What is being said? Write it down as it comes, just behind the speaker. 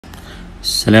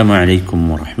അസ്സലാമു അലൈക്കും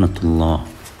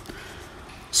വറഹ്മത്തുള്ളാഹി.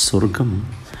 സ്വർഗം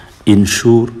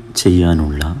ഇൻഷൂർ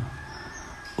ചെയ്യാനുള്ള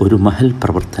ഒരു മഹൽ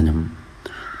പ്രവർത്തനം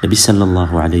നബി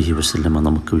സല്ലല്ലാഹു അലൈഹി വസല്ലമ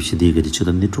നമുക്ക് വിശദീകരിച്ചു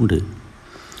തന്നിട്ടുണ്ട്.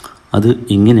 അത്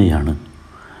ഇങ്ങനെയാണ്: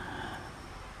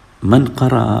 മൻ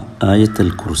ഖറഅ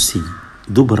ആയത്തൽ കുർസി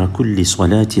ദുബ്റ കുല്ലി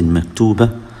സ്വലാത്തിൻ മക്തൂബ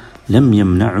ലം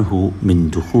യംനഉഹു മിൻ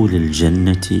ദുഖൂലിൽ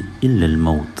ജന്നതി ഇല്ലൽ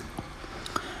മൗത്ത്.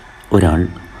 ഒരാൾ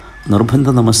നിർബന്ധ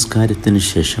നമസ്കാരത്തിന്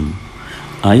ശേഷം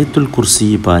ആയത്തുൽ കുർസി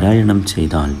പാരായണം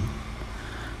ചെയ്താൽ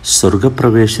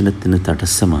സ്വർഗപ്രവേശനത്തിന്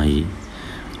തടസ്സമായി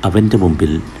അവൻ്റെ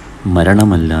മുമ്പിൽ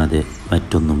മരണമല്ലാതെ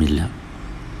മറ്റൊന്നുമില്ല.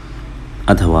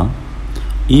 അഥവാ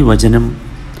ഈ വചനം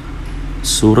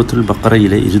സൂറത്തുൽ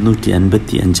ബഖറയിലെ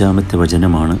 255-ാമത്തെ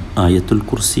വചനമാണ് ആയത്തുൽ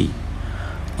കുർസി.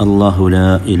 അല്ലാഹു ലാ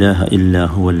ഇലാഹ ഇല്ലാ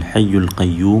ഹുവൽ ഹയ്യുൽ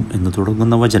ഖയ്യൂം എന്ന്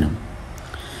തുടങ്ങുന്ന വചനം.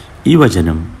 ഈ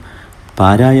വചനം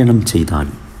പാരായണം ചെയ്താൽ,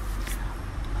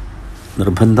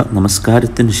 നിർബന്ധ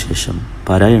നമസ്കാരത്തിന് ശേഷം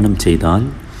പാരായണം ചെയ്താൽ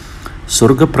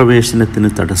സ്വർഗപ്രവേശനത്തിന്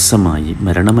തടസ്സമായി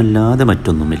മരണമല്ലാതെ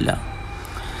മറ്റൊന്നുമില്ല.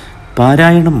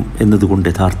 പാരായണം എന്നതുകൊണ്ട്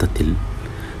യഥാർത്ഥത്തിൽ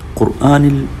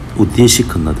ഖുർആനിൽ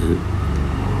ഉദ്ദേശിക്കുന്നത്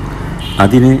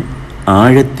അതിനെ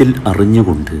ആഴത്തിൽ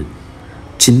അറിഞ്ഞുകൊണ്ട്,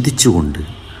 ചിന്തിച്ചുകൊണ്ട്,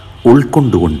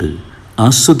 ഉൾക്കൊണ്ടുകൊണ്ട്,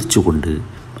 ആസ്വദിച്ചുകൊണ്ട്,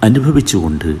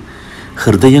 അനുഭവിച്ചുകൊണ്ട്,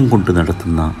 ഹൃദയം കൊണ്ട്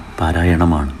നടത്തുന്ന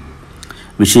പാരായണമാണ്.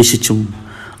 വിശേഷിച്ചും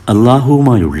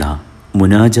അല്ലാഹുവുമായുള്ള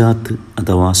മുനാജാത്ത്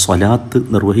അഥവാ സ്വലാത്ത്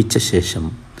നിർവഹിച്ച ശേഷം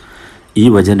ഈ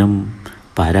വചനം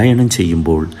പാരായണം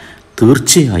ചെയ്യുമ്പോൾ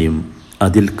തീർച്ചയായും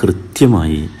അതിൽ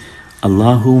കൃത്യമായി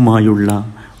അല്ലാഹുവുമായുള്ള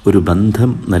ഒരു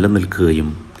ബന്ധം നിലനിൽക്കുകയും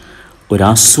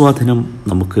ഒരാസ്വാദനം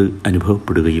നമുക്ക്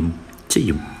അനുഭവപ്പെടുകയും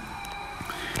ചെയ്യും.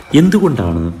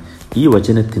 എന്തുകൊണ്ടാണ് ഈ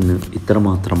വചനത്തിന്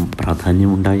ഇത്രമാത്രം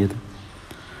പ്രാധാന്യമുണ്ടായത്?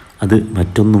 അത്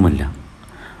മറ്റൊന്നുമല്ല.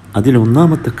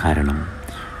 അതിലൊന്നാമത്തെ കാരണം,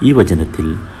 ഈ വചനത്തിൽ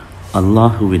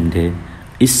അള്ളാഹുവിൻ്റെ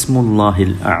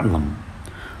ഇസ്മുല്ലാഹിൽ അഅ്ളം,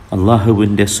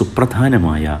 അള്ളാഹുവിൻ്റെ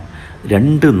സുപ്രധാനമായ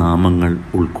 2 നാമങ്ങൾ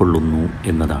ഉൾക്കൊള്ളുന്നു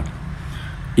എന്നതാണ്.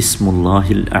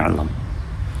 ഇസ്മുല്ലാഹിൽ അഅ്ളം.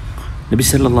 നബി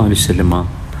സല്ലല്ലാഹു അലൈഹി വസല്ലമ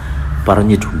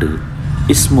പറഞ്ഞിട്ടുണ്ട്,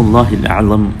 ഇസ്മുല്ലാഹിൽ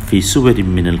അഅ്ളം ഫി സുവരിൻ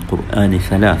മിനൽ ഖുർആനി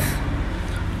 3.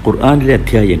 ഖുർആനിലെ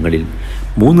അധ്യായങ്ങളിൽ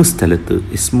 3 സ്ഥലത്ത്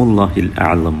ഇസ്മുല്ലാഹിൽ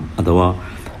അഅ്ളം അഥവാ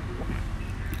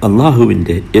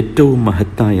അള്ളാഹുവിൻ്റെ ഏറ്റവും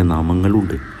മഹത്തായ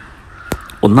നാമങ്ങളുണ്ട്.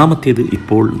 ഒന്നാമത്തേത്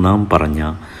ഇപ്പോൾ നാം പറഞ്ഞ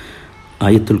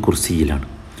ആയത്തുൽ കുർസിയിലാണ്.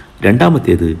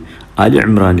 രണ്ടാമത്തേത് ആലി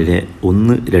ഇമ്രാനിലെ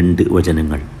 1-2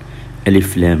 വചനങ്ങൾ,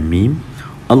 അലിഫ് ലാം മീം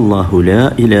അല്ലാഹു ലാ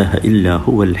ഇലാഹ ഇല്ലാ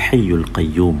ഹുവൽ ഹയ്യുൽ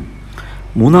ഖയ്യൂം.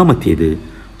 മൂന്നാമത്തേത്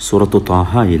സൂറത്തു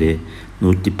ത്വാഹയിലെ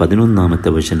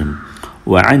 111-ാമത്തെ വചനം,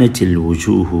 വഅനതിൽ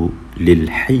വുജൂഹു ലിൽ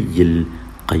ഹയ്യിൽ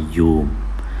ഖയ്യൂം.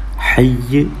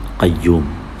 ഹയ്യ്, ഖയ്യൂം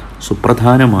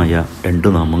സുപ്രധാനമായ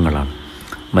 2 നാമങ്ങളാണ്,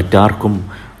 മറ്റാർക്കും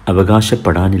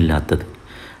അവകാശപ്പെടാനില്ലാത്തത്.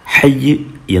 ഹയ്യ്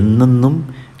എന്നെന്നും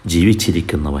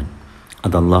ജീവിച്ചിരിക്കുന്നവൻ,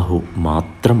 അത് അല്ലാഹു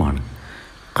മാത്രമാണ്.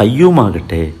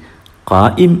 ഖയ്യൂമാകട്ടെ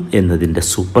ഖായിം എന്നതിൻ്റെ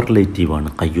സൂപ്പർലേറ്റീവാണ്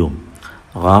ഖയ്യൂം.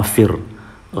 ഗാഫിർ,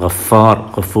 ഗഫാർ,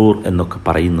 ഗഫൂർ എന്നൊക്കെ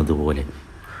പറയുന്നത് പോലെ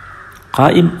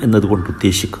ഖായിം എന്നതുകൊണ്ട്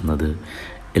ഉദ്ദേശിക്കുന്നത്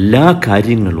എല്ലാ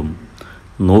കാര്യങ്ങളും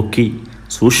നോക്കി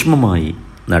സൂക്ഷ്മമായി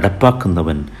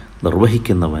നടപ്പാക്കുന്നവൻ,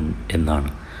 നിർവഹിക്കുന്നവൻ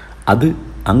എന്നാണ്. അത്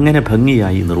അങ്ങനെ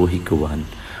ഭംഗിയായി നിർവഹിക്കുവാൻ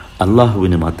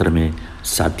അള്ളാഹുവിന് മാത്രമേ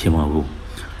സാധ്യമാകൂ.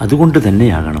 അതുകൊണ്ട്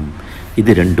തന്നെയാകണം ഇത്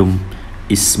രണ്ടും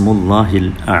ഇസ്മുല്ലാഹിൽ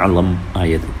അഅ്ളം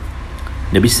ആയത്.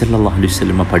 നബി സല്ലല്ലാഹു അലൈഹി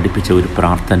വസല്ലമ പഠിപ്പിച്ച ഒരു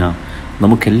പ്രാർത്ഥന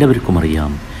നമുക്കെല്ലാവർക്കും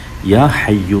അറിയാം. യാ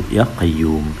ഹയ്യു യാ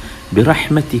ഖയ്യൂം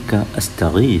ബിറഹ്മതിക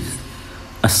അസ്തഗീസ്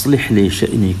അസ്ലിഹ് ലി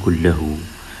ശഅനി കുല്ലഹു.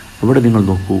 അവിടെ നിങ്ങൾ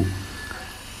നോക്കൂ,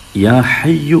 യാ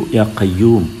ഹയ്യു യാ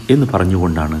ഖയ്യൂം എന്ന്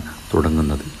പറഞ്ഞുകൊണ്ടാണ്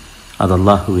തുടങ്ങുന്നത്. അത്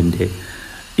അല്ലാഹുവിൻ്റെ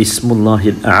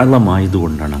ഇസ്മുല്ലാഹിൽ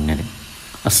അഅ്ലമായതുകൊണ്ടാണ് അങ്ങനെ.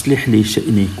 അസ്ലിഹ് ലി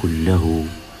ശഅനി കുല്ലഹു,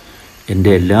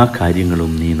 എൻ്റെ എല്ലാ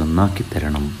കാര്യങ്ങളും നീ നന്നാക്കി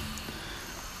തരണം.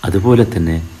 അതുപോലെ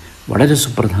തന്നെ വളരെ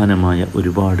സുപ്രധാനമായ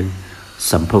ഒരുപാട്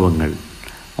സംഭവങ്ങൾ,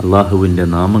 അള്ളാഹുവിൻ്റെ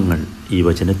നാമങ്ങൾ ഈ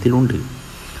വചനത്തിലുണ്ട്.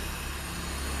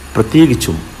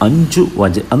 പ്രത്യേകിച്ചും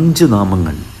 5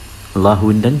 നാമങ്ങൾ,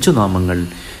 അള്ളാഹുവിൻ്റെ 5 നാമങ്ങൾ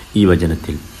ഈ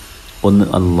വചനത്തിൽ. 1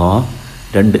 അല്ലാഹ്,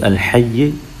 2 അൽ ഹയ്യ്,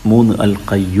 3 അൽ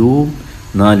ഖയ്യൂം,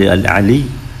 4 അൽ അലി,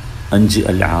 5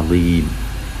 അൽ അദീം.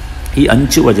 ഈ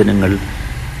 5 വചനങ്ങൾ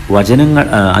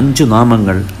 5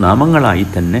 നാമങ്ങളായി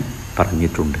തന്നെ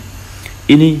പറഞ്ഞിട്ടുണ്ട്.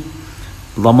 ഇനി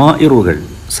ദമാഇറുകൾ,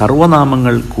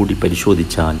 സർവനാമങ്ങൾ കൂടി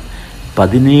പരിശോധിച്ചാൽ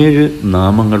 17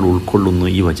 നാമങ്ങൾ ഉൾക്കൊള്ളുന്നു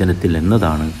ഈ വചനത്തിൽ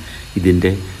എന്നതാണ്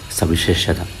ഇതിൻ്റെ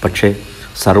സവിശേഷത. പക്ഷേ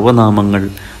സർവനാമങ്ങൾ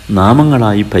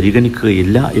നാമങ്ങളായി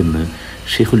പരിഗണിക്കുകയില്ല എന്ന്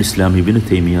ഷെയ്ഖുൽ ഇസ്ലാം ഇബ്നു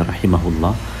തൈമിയ്യ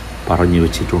റഹിമഹുല്ലാ പറഞ്ഞു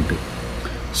വച്ചിട്ടുണ്ട്.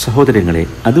 സഹോദരങ്ങളെ,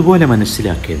 അതുപോലെ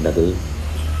മനസ്സിലാക്കേണ്ടത്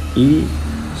ഈ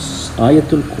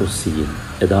ആയത്തുൽ കുർസിയിൽ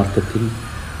യഥാർത്ഥത്തിൽ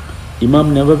ഇമാം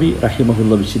നവവി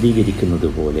റഹിമഹുല്ല വിശദീകരിക്കുന്നത്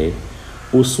പോലെ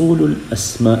ഉസൂലുൽ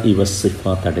അസ്മാഇ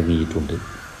വസ്സിഫാത്ത് അടങ്ങിയിട്ടുണ്ട്.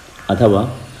 അഥവാ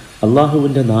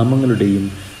അള്ളാഹുവിൻ്റെ നാമങ്ങളുടെയും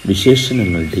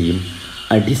വിശേഷണങ്ങളുടെയും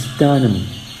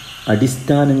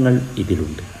അടിസ്ഥാനങ്ങൾ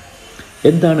ഇതിലുണ്ട്.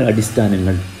 എന്താണ്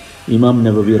അടിസ്ഥാനങ്ങൾ? ഇമാം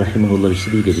നവവി റഹിമഹുല്ല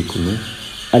വിശദീകരിക്കുന്നു.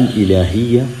 അൽ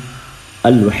ഇലാഹിയ,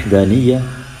 അൽ വഹ്ദാനിയ,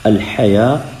 അൽ ഹയാ,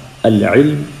 അൽ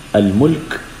ഇൽം, അൽ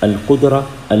മുൽക്ക്, അൽ ഖുദ്റ,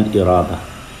 അൽ ഇറാദ.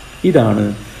 ഇതാണ്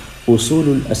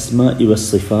ഉസൂലുൽ അസ്മാഇ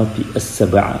വസ്സിഫാത്തി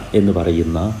അസ്സബഅ എന്ന്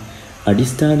പറയുന്ന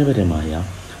അടിസ്ഥാനപരമായ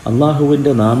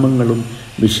അള്ളാഹുവിൻ്റെ നാമങ്ങളും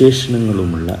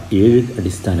വിശേഷണങ്ങളുമുള്ള 7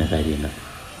 അടിസ്ഥാന കാര്യങ്ങൾ.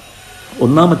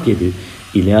 ഒന്നാമത്തേത്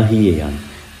ഇലാഹിയയാണ്,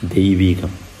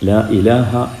 ദൈവീകം, ലാ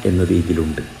ഇലാഹ എന്നത്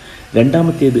ഇതിലുണ്ട്.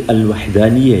 രണ്ടാമത്തേത് അൽ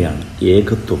വഹ്ദാനിയയാണ്,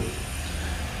 ഏകത്വം.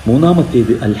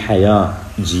 മൂന്നാമത്തേത് അൽ ഹയാ,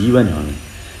 ജീവനാണ്.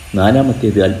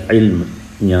 നാലാമത്തേത് അൽ ഇൽം,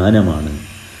 ജ്ഞാനമാണ്.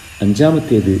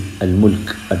 അഞ്ചാമത്തേത് അൽ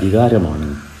മുൽക്ക്, അധികാരമാണ്.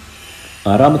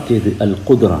 ആറാമത്തേത് അൽ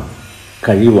ഖുദ്റ,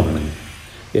 കഴിവാണ്.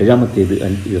 ഏഴാമത്തേത്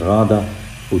അൽ ഇറാദ,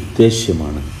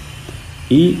 ഉദ്ദേശ്യമാണ്.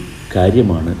 ഈ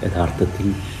കാര്യമാണ് യഥാർത്ഥത്തിൽ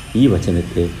ഈ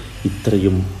വചനത്തെ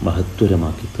ഇത്രയും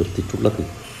മഹത്വരമാക്കി തീർത്തിട്ടുള്ളത്.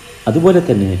 അതുപോലെ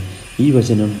തന്നെ ഈ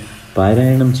വചനം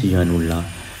പാരായണം ചെയ്യാനുള്ള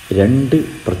 2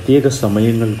 പ്രത്യേക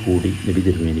സമയങ്ങൾ കൂടി നബി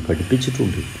തിരുമേനി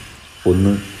പഠിപ്പിച്ചിട്ടുണ്ട്.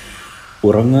 ഒന്ന്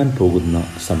ഉറങ്ങാൻ പോകുന്ന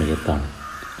സമയത്താണ്.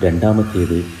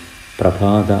 രണ്ടാമത്തേത്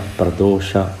പ്രഭാത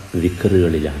പ്രദോഷ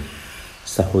വിക്റുകളിലാണ്.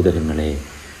 സഹോദരങ്ങളെ,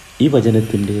 ഈ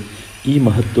വചനത്തിൻ്റെ ഈ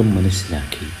മഹത്വം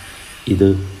മനസ്സിലാക്കി ഇത്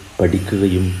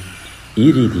പഠിക്കുകയും ഈ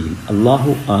രീതിയിൽ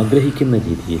അള്ളാഹു ആഗ്രഹിക്കുന്ന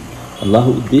രീതിയിൽ,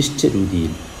 അള്ളാഹു ഉദ്ദേശിച്ച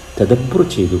രീതിയിൽ തദബ്ബുർ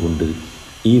ചെയ്തുകൊണ്ട്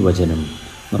ഈ വചനം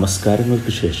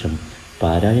നമസ്കാരങ്ങൾക്ക് ശേഷം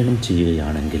പാരായണം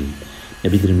ചെയ്യുകയാണെങ്കിൽ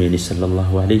നബി തിരുമേനി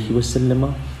സല്ലല്ലാഹു അലൈഹി വസല്ലമ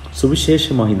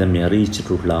സുവിശേഷമായി നമ്മെ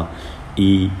അറിയിച്ചിട്ടുള്ള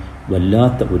ഈ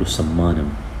വല്ലാത്ത ഒരു സമ്മാനം,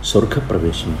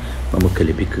 സ്വർഗപ്രവേശം നമുക്ക്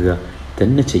ലഭിക്കുക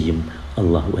തന്നെ ചെയ്യും.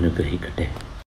 അള്ളാഹു അനുഗ്രഹിക്കട്ടെ.